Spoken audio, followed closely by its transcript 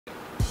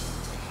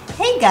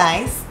Hey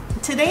guys,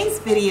 today's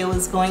video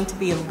is going to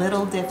be a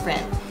little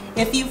different.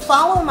 If you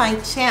follow my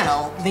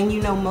channel, then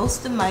you know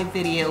most of my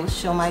videos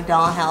show my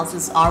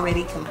dollhouses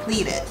already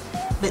completed.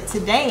 But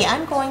today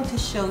I'm going to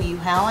show you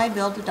how I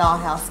build a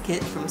dollhouse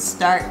kit from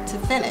start to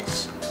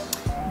finish.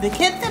 The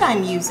kit that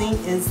I'm using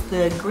is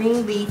the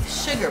Greenleaf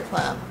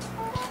Sugarplum.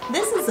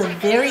 This is a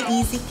very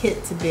easy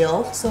kit to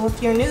build, so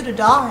if you're new to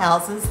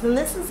dollhouses, then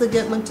this is a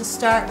good one to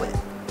start with.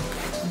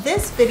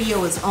 This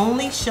video is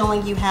only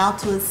showing you how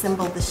to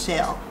assemble the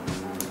shell.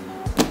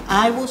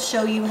 I will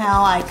show you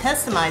how I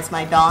customize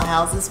my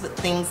dollhouses with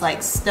things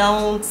like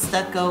stone,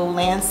 stucco,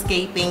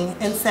 landscaping,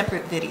 and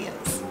separate videos.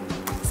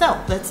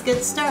 So let's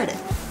get started.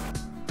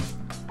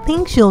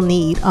 Things you'll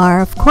need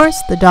are, of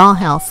course, the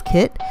dollhouse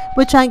kit,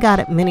 which I got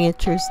at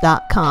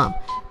miniatures.com.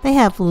 They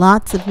have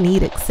lots of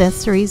neat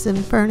accessories and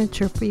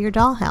furniture for your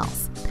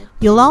dollhouse.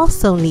 You'll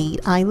also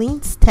need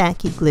Eileen's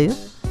tacky glue,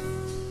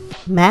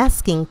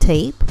 masking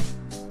tape,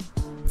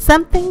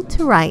 something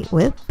to write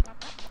with,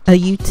 a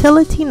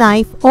utility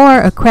knife or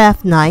a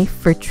craft knife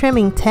for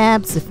trimming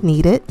tabs if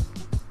needed,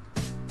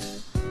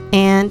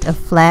 and a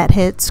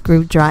flathead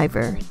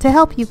screwdriver to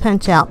help you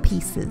punch out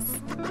pieces.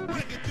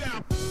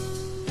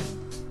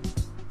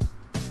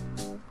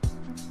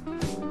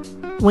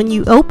 When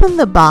you open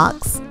the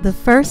box, the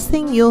first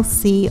thing you'll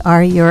see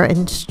are your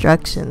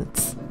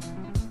instructions.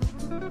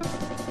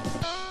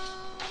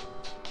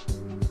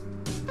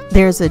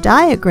 There's a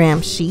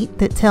diagram sheet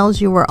that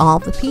tells you where all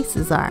the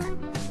pieces are.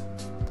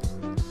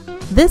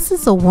 This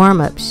is a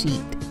warm-up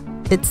sheet.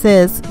 It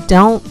says,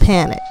 "Don't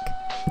panic."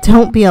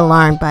 Don't be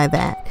alarmed by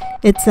that.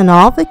 It's in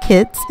all the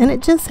kits and it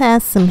just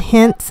has some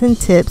hints and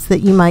tips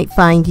that you might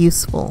find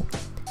useful.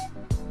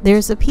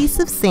 There's a piece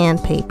of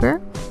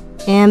sandpaper,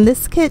 and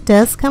this kit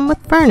does come with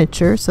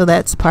furniture, so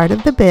that's part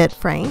of the bed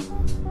frame.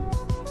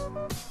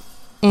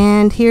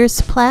 And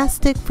here's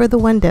plastic for the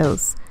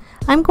windows.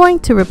 I'm going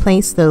to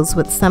replace those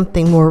with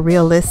something more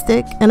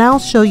realistic, and I'll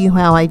show you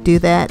how I do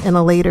that in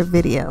a later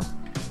video.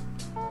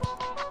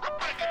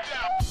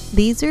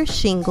 These are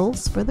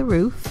shingles for the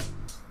roof.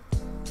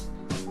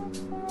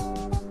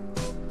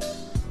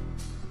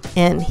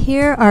 And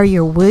here are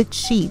your wood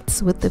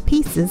sheets with the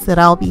pieces that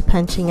I'll be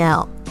punching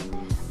out.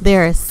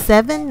 There are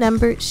 7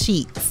 numbered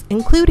sheets,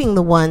 including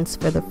the ones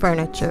for the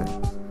furniture.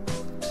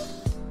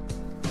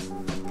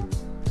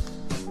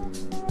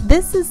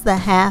 This is the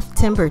half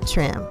timber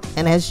trim,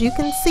 and as you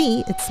can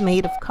see, it's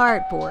made of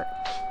cardboard.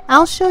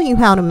 I'll show you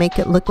how to make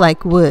it look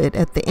like wood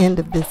at the end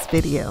of this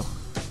video.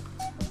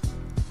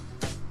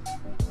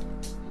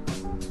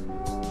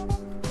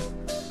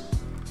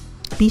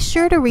 Be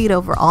sure to read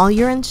over all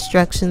your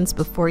instructions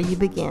before you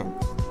begin.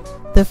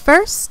 The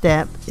first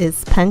step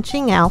is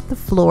punching out the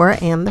floor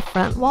and the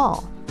front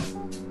wall.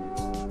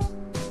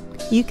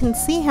 You can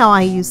see how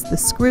I use the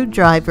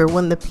screwdriver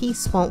when the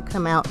piece won't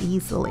come out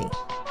easily.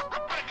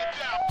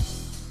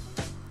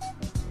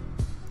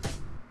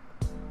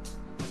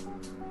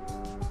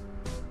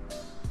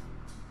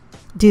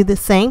 Do the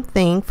same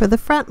thing for the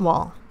front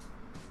wall.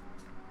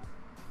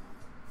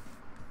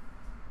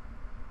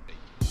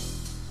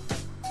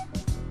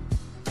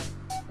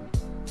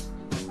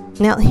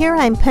 Now here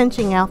I'm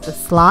punching out the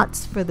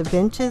slots for the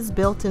benches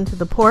built into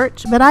the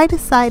porch, but I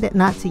decided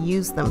not to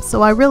use them,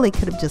 so I really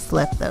could have just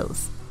left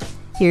those.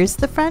 Here's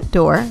the front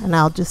door, and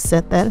I'll just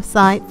set that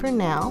aside for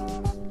now.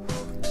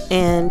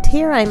 And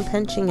here I'm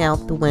punching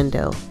out the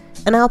window,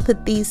 and I'll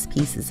put these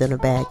pieces in a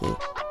baggie.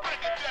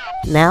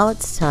 Now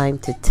it's time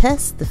to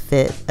test the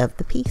fit of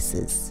the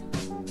pieces.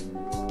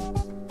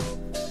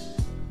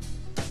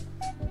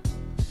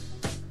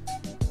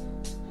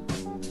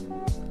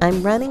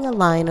 I'm running a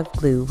line of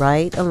glue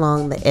right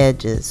along the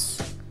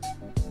edges.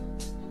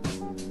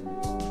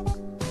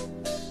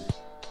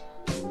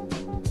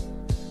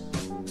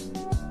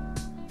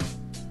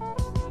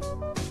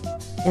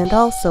 And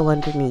also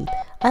underneath.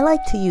 I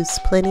like to use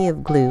plenty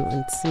of glue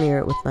and smear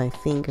it with my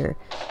finger.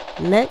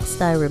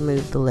 Next, I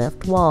remove the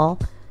left wall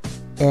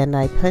and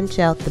I punch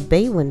out the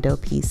bay window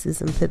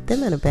pieces and put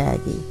them in a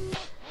baggie.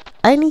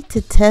 I need to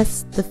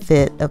test the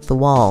fit of the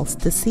walls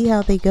to see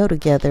how they go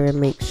together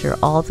and make sure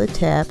all the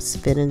tabs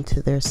fit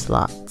into their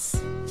slots.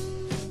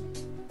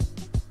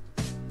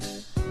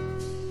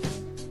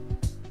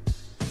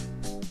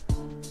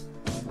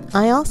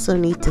 I also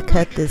need to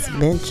cut this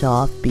bench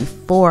off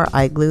before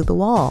I glue the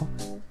wall.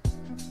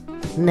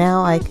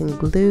 Now I can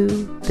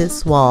glue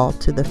this wall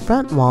to the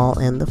front wall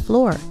and the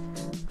floor.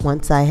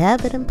 Once I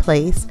have it in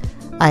place,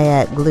 I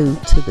add glue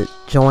to the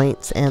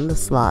joints and the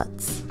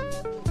slots.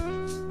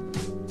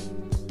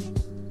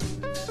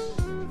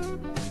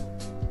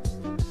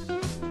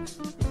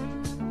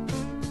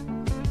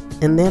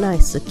 And then I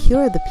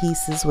secure the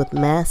pieces with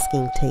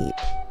masking tape.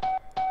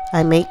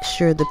 I make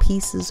sure the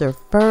pieces are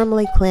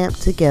firmly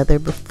clamped together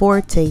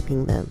before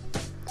taping them.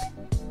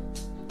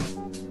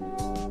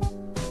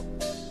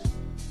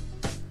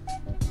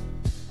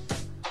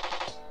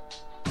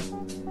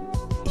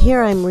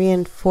 Here I'm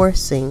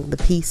reinforcing the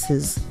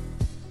pieces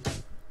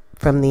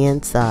from the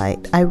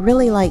inside. I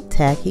really like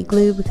tacky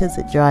glue because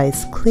it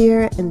dries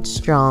clear and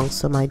strong,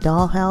 so my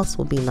dollhouse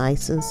will be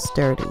nice and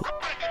sturdy.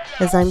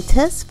 As I'm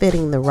test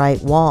fitting the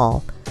right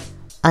wall,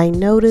 I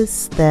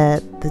notice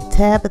that the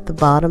tab at the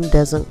bottom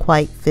doesn't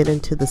quite fit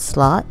into the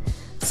slot,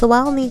 so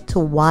I'll need to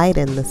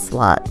widen the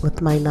slot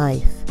with my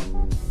knife.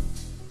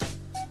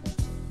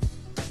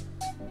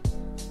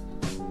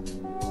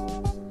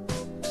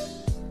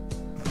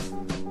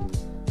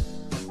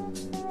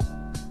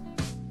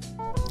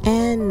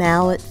 And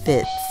now it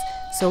fits,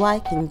 so I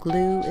can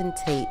glue and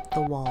tape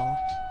the wall.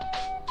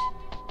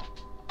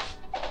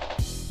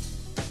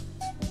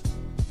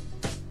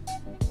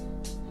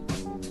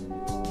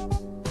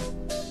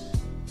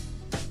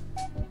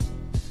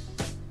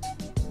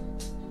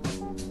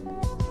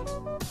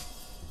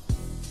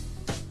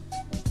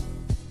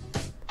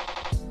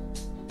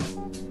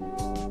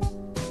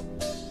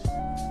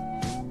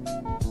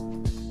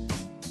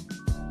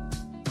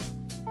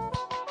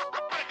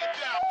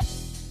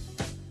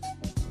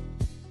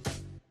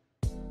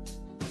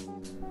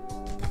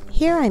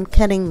 Here I'm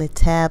cutting the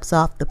tabs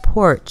off the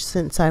porch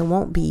since I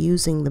won't be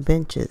using the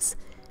benches.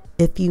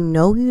 If you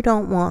know you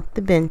don't want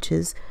the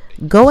benches,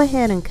 go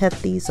ahead and cut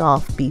these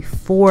off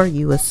before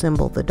you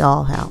assemble the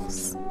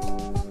dollhouse.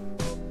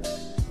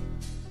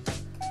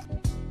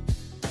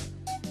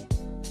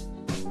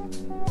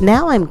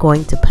 Now I'm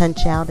going to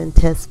punch out and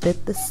test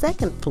fit the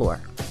second floor.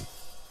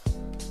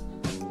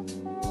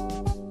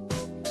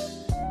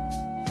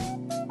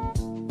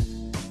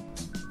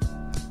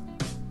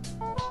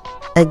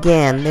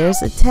 Again,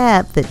 there's a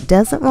tab that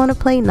doesn't want to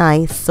play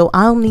nice, so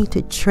I'll need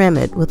to trim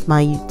it with my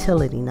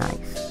utility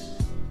knife.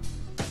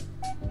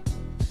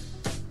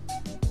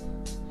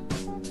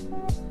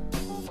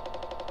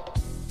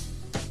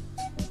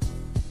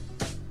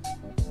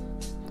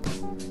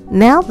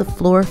 Now the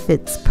floor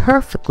fits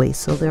perfectly,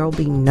 so there will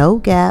be no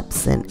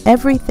gaps and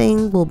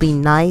everything will be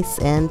nice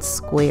and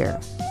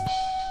square.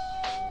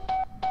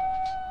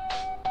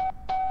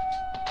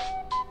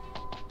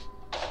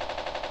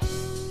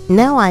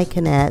 Now I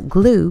can add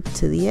glue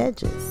to the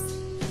edges.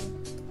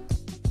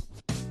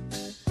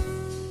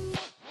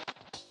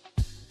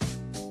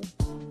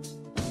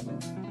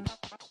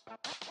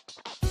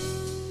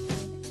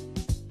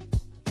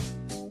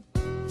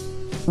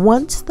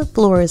 Once the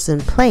floor is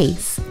in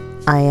place,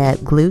 I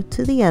add glue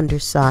to the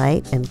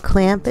underside and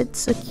clamp it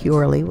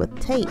securely with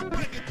tape.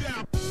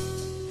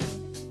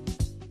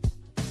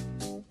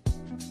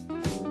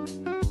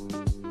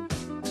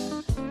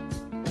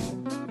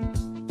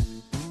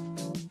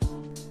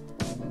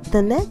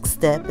 The next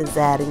step is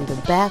adding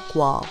the back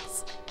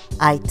walls.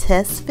 I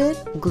test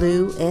fit,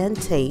 glue, and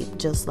tape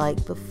just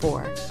like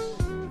before.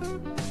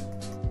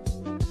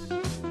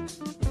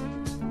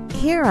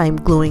 Here I'm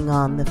gluing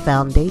on the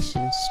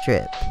foundation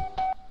strip.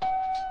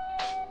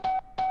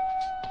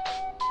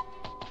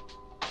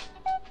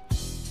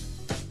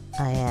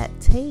 I add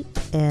tape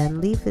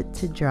and leave it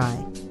to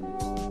dry.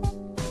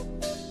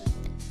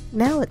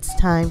 Now it's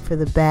time for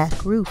the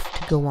back roof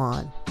to go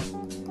on.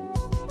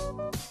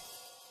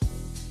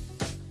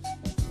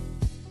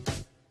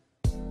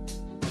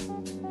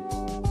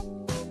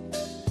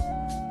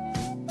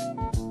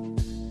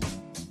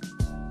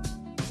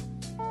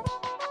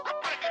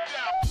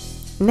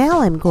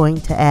 Now I'm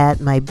going to add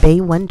my bay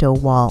window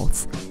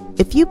walls.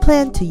 If you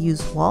plan to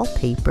use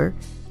wallpaper,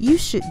 you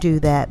should do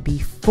that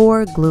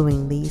before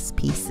gluing these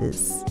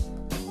pieces.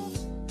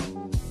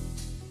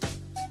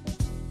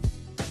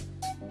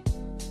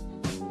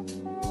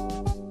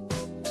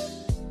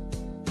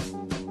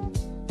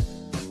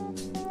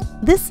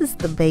 This is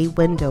the bay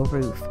window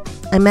roof.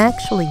 I'm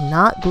actually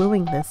not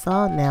gluing this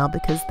on now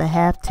because the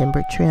half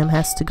timber trim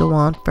has to go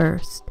on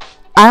first.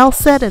 I'll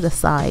set it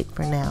aside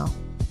for now.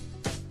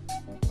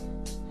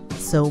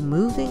 So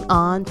moving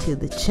on to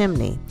the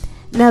chimney.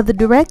 Now the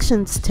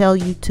directions tell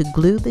you to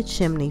glue the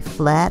chimney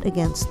flat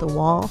against the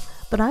wall,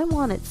 but I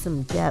wanted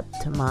some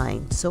depth to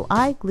mine, so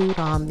I glued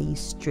on these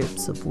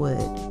strips of wood.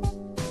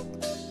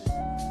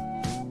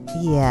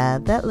 Yeah,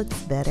 that looks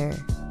better.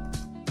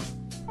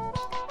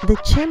 The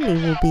chimney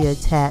will be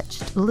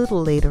attached a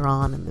little later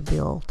on in the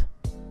build.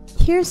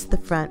 Here's the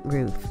front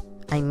roof.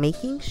 I'm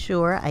making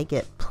sure I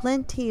get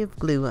plenty of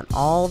glue in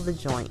all the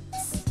joints.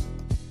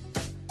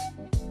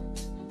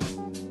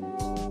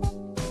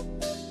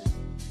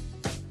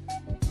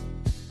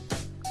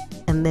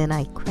 And then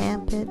I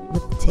clamp it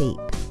with tape.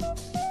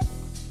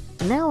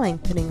 Now I'm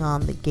putting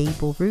on the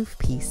gable roof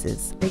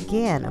pieces,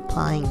 again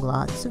applying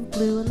lots of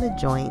glue in the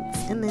joints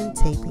and then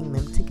taping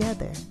them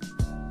together.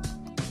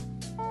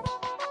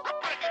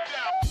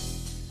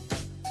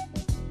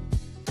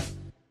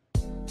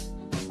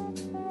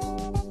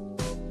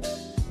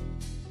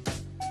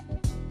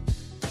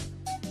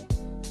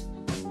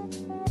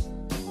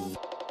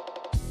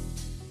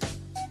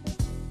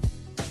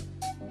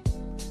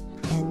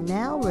 And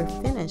now we're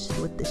finished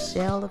with the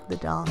shell of the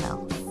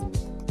dollhouse.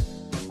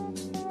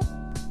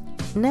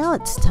 Now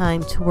it's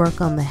time to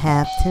work on the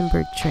half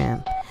timbered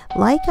trim.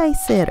 Like I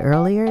said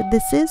earlier,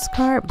 this is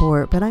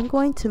cardboard, but I'm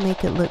going to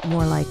make it look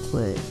more like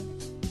wood.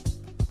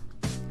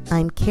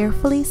 I'm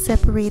carefully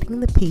separating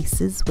the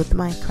pieces with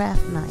my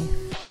craft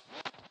knife.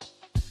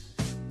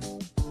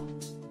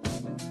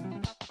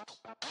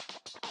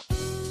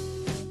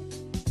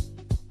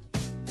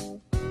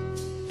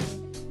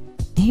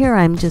 Here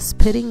I'm just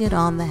putting it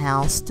on the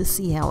house to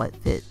see how it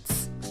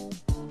fits.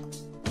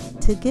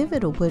 To give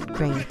it a wood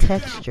grain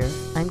texture,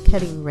 I'm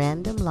cutting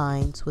random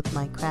lines with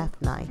my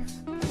craft knife.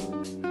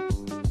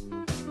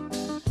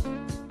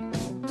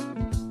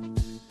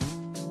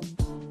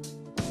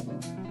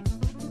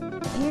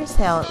 Here's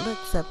how it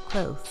looks up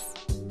close.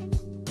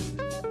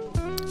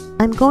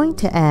 I'm going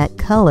to add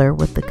color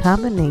with the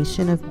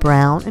combination of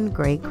brown and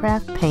gray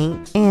craft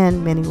paint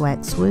and mini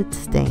wax wood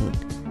stain.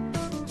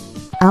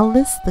 I'll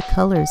list the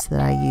colors that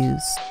I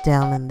use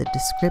down in the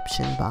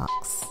description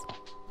box.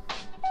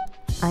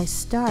 I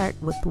start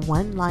with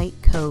one light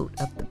coat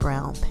of the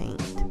brown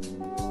paint.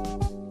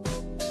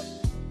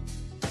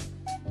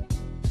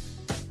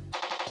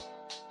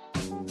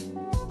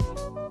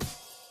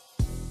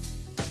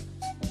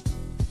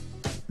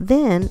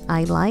 Then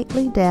I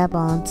lightly dab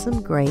on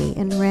some gray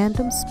in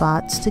random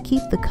spots to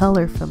keep the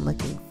color from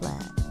looking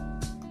flat.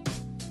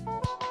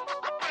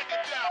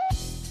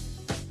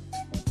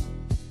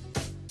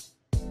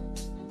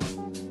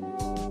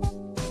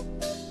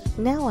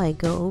 Now I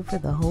go over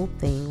the whole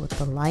thing with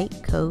a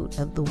light coat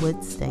of the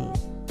wood stain.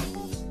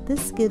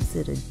 This gives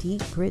it a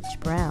deep, rich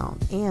brown,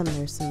 and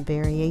there's some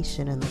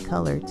variation in the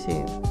color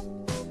too.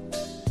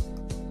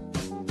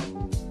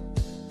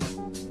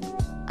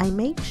 I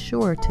make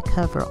sure to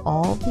cover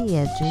all the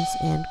edges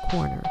and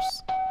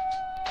corners.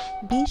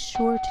 Be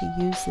sure to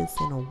use this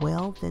in a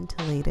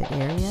well-ventilated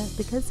area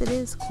because it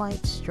is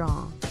quite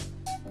strong.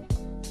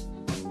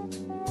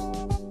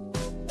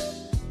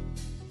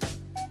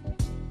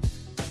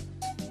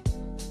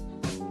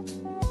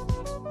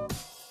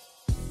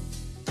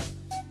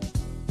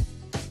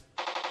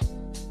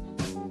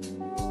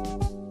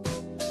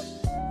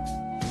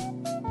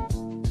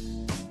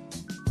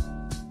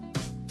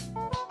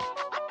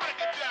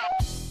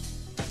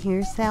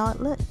 Here's how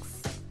it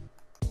looks.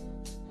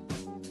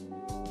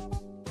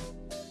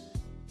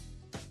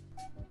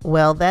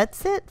 Well,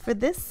 that's it for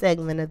this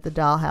segment of the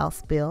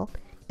dollhouse build.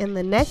 In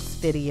the next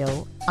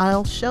video,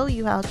 I'll show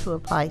you how to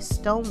apply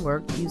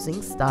stonework using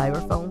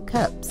styrofoam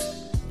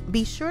cups.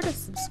 Be sure to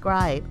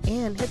subscribe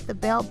and hit the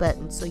bell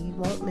button so you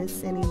won't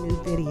miss any new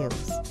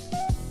videos.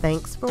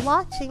 Thanks for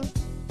watching.